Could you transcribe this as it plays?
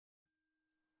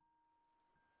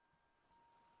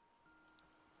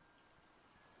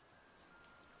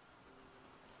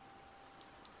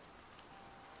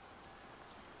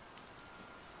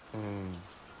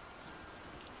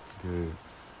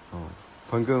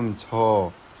방금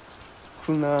저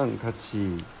훈랑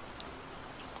같이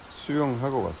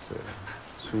수영하고 왔어요.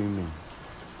 스위밍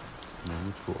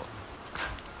너무 좋아.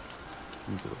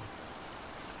 힘들어.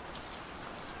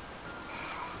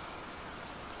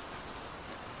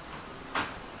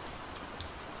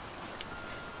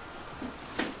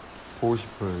 보고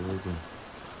싶어요, 여러분.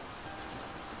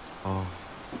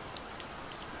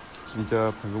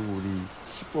 진짜 방금 우리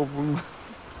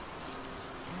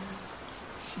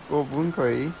 15분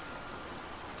거의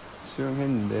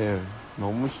수영했는데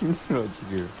너무 힘들어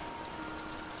지금.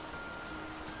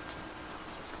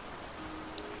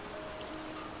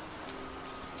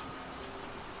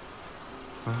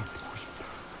 보고 싶다.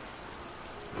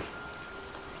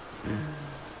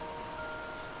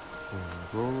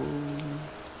 보고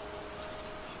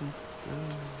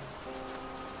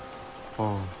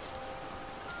싶다.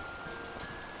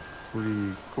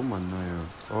 우리 꼭 만나요.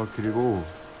 그리고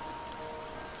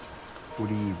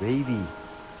우리 웨이비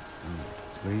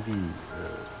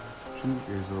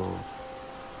중국에서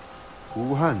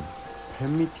우한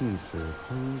팬미팅 있어요.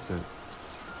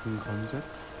 작은 콘서트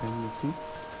팬미팅.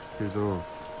 그래서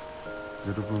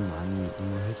여러분 많이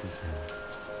응원해주세요.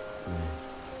 네.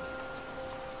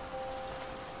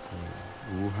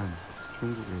 우한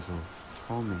중국에서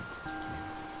처음에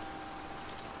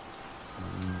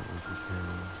많이 오주세요.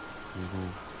 그리고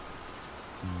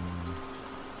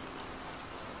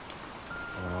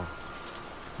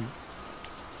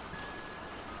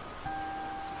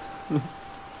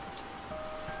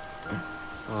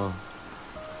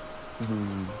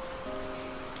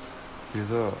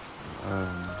그래서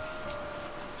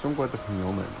中国的朋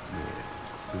友们也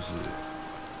就是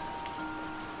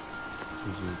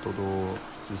多多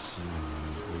支持我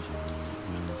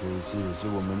们，这一次也是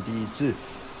我们第一次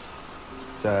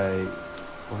在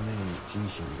国内进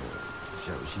行的小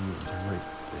型演唱会，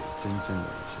对，真正的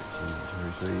小型演唱会，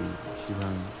所以希望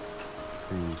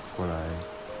可以过来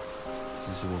支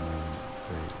持我们。对，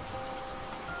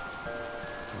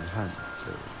武汉，对，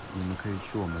你们可以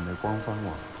去我们的官方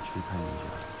网去看一下。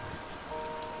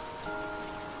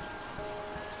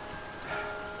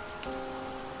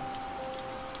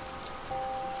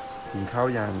กินข้าว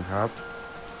ยังครับ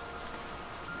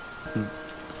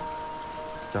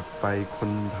จะไปค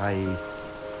นไทย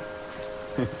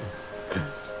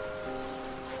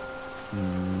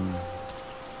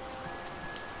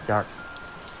อยาก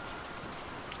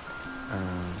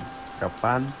กลับ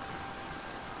บ้าน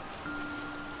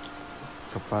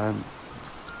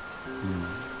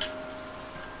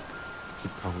집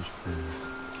가고 싶어요.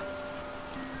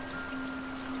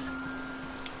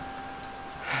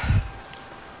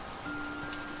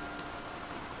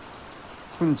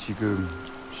 훈 지금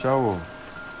샤워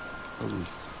하고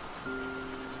있어.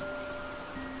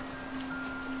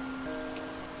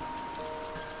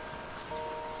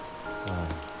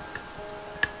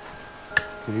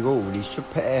 그리고 우리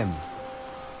슈퍼엠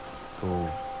또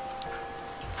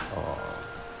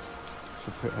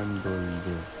슈퍼엠도 이제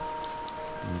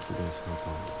미국에서도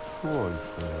투어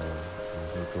있어요.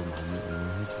 그래서 또 많이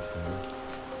응원해주세요.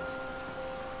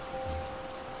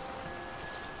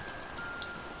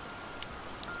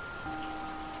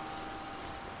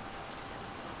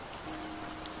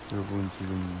 여러분 지금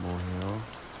뭐해요?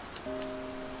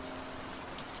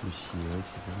 몇 시에요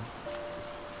지금?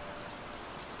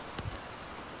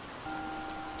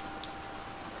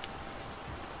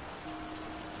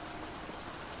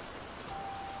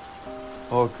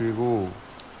 그리고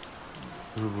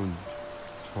여러분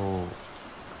저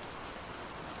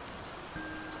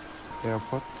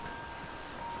에어팟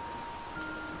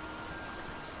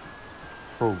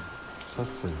프로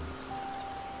샀어요.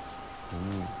 너무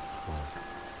좋아.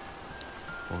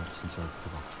 진짜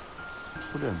대박.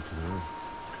 소리 안 들려요.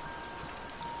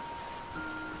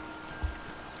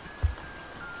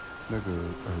 那个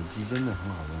耳机真的很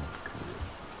好用。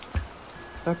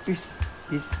但 Beats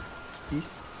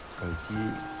耳机也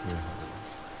好用，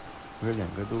我有2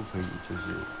个都可以，就是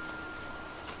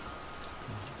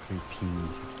可以拼一下，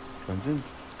反正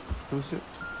都是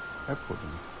Apple 的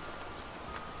嘛。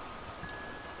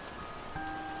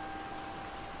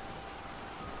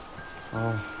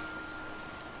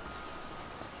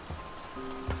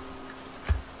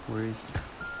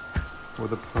我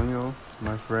的朋友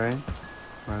my friend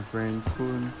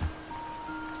Kun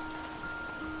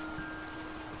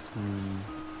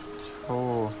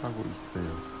샤워하고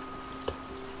있어요.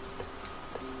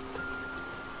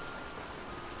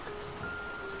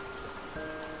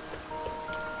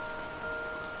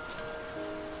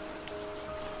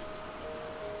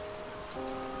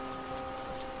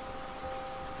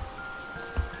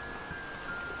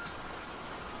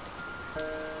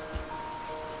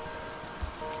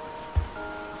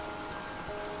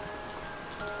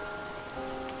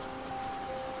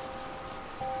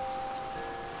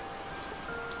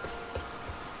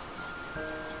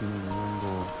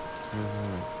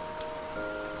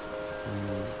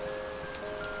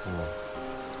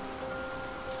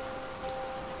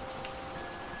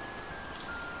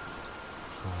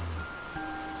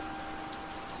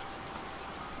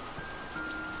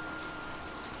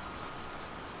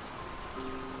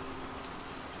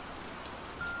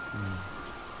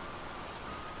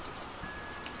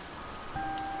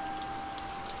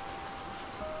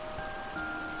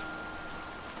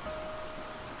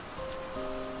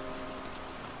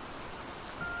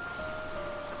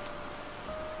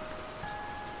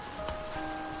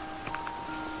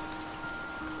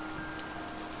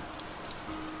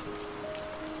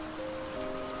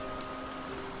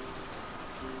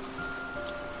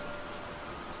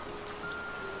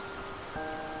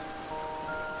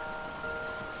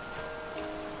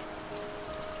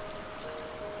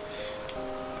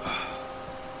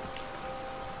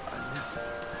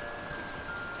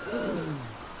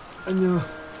 안녕.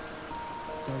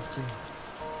再见.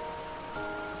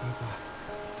 바이바이.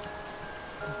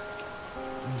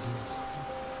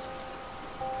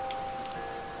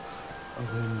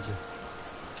 이제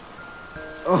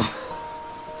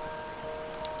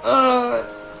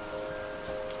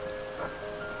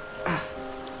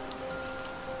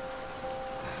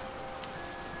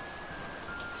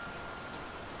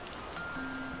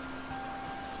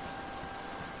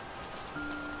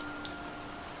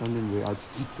나는 왜 아직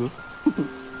있어?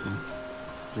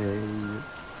 네.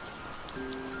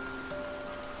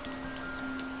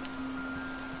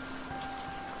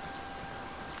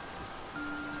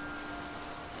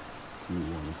 Do you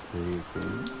want to play a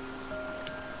game?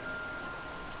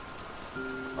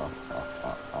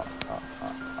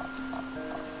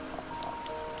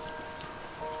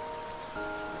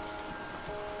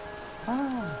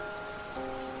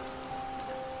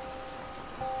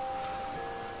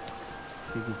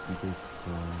 색이 진짜 예쁘다.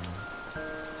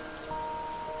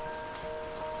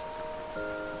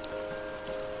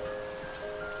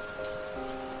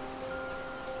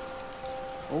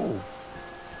 오.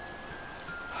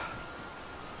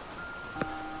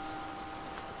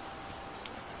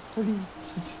 허리.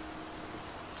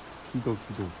 기도.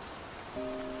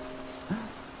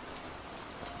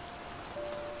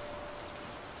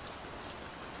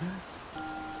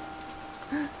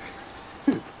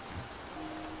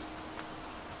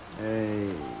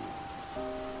 에이.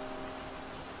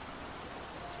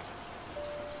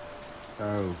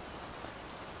 아우.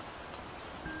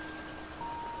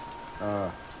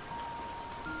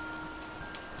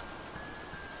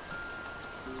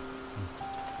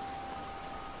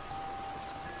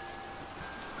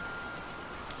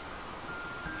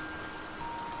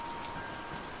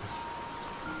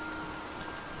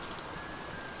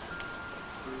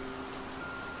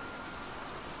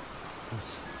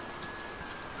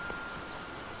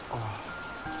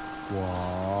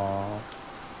 와.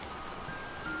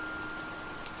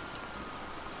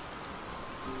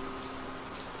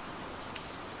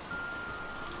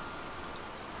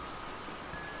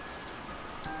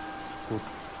 곧.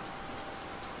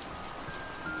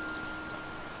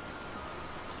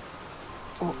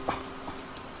 아파.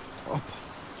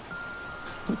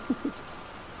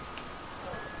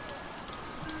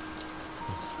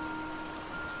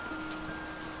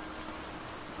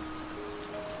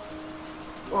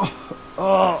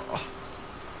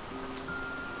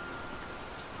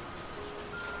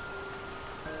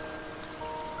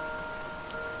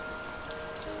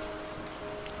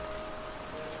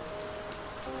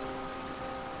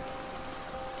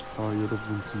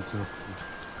 여러분 진짜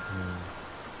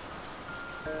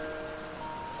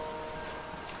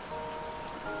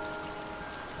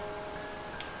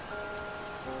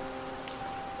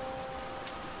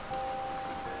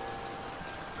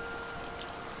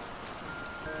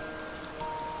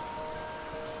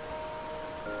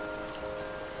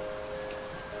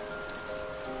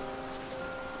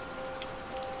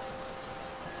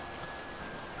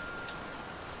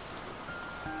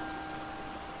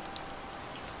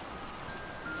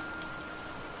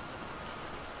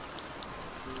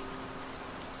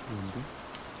뭔데?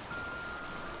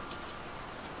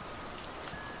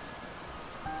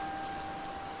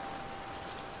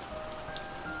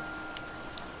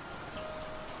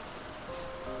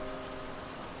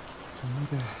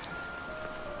 갑니다.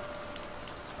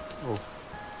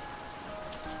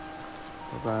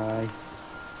 바이바이.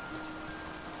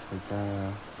 잘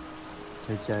자요.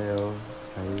 잘 자요.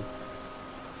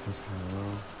 잘 자요.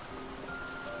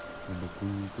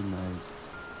 굿나잇.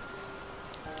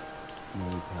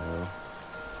 내일 봐요.